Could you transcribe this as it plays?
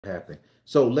happen.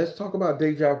 So let's talk about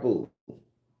deja vu.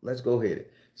 Let's go ahead.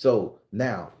 So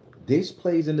now this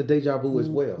plays into deja vu as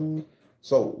well.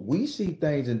 So we see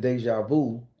things in deja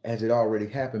vu as it already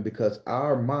happened because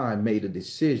our mind made a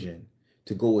decision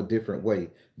to go a different way.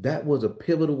 That was a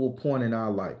pivotal point in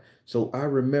our life. So I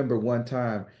remember one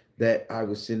time that I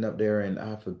was sitting up there and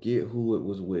I forget who it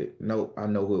was with. No, I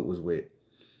know who it was with.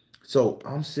 So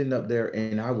I'm sitting up there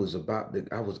and I was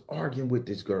arguing with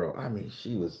this girl. I mean,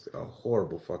 she was a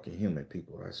horrible fucking human,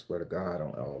 people. I swear to God,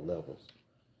 on all levels.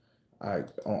 On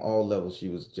all levels, she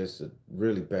was just a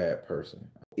really bad person.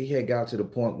 It had got to the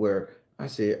point where I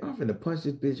said, I'm finna punch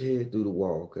this bitch head through the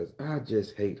wall because I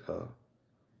just hate her.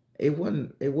 It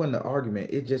wasn't an argument.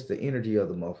 It just the energy of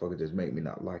the motherfucker just made me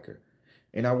not like her.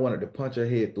 And I wanted to punch her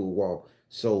head through a wall.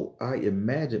 So I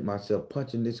imagined myself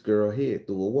punching this girl head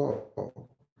through a wall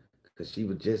because she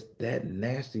was just that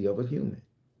nasty of a human.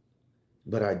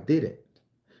 But I didn't.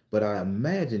 But I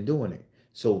imagined doing it.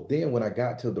 So then when I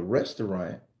got to the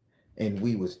restaurant and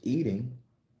we was eating,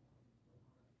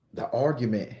 the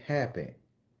argument happened.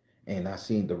 And I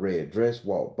seen the red dress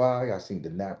walk by. I seen the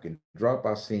napkin drop.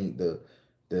 I seen the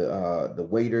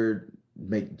waiter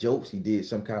make jokes. He did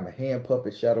some kind of hand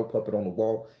puppet, shadow puppet on the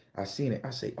wall. I seen it. I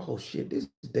say, oh shit, this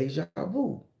is deja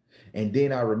vu. And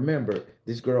then I remember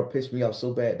this girl pissed me off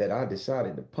so bad that I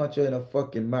decided to punch her in her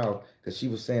fucking mouth because she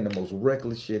was saying the most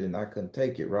reckless shit and I couldn't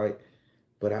take it, right?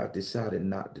 But I decided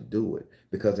not to do it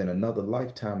because in another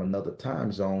lifetime, another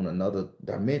time zone, another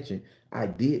dimension, I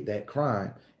did that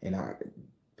crime and I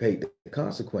paid the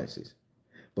consequences.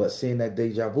 But seeing that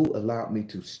deja vu allowed me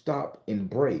to stop and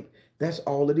break. That's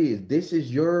all it is. This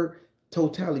is your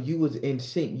totality. You was in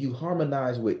sync. You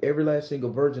harmonized with every last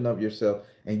single version of yourself,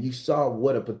 and you saw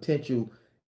what a potential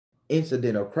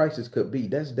incident or crisis could be.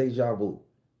 That's deja vu,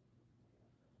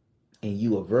 and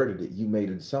you averted it. You made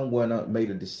it. Someone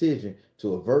made a decision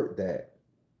to avert that,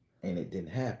 and it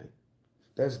didn't happen.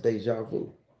 That's deja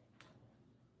vu.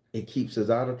 It keeps us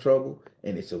out of trouble,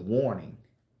 and it's a warning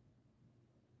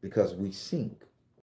because we sink.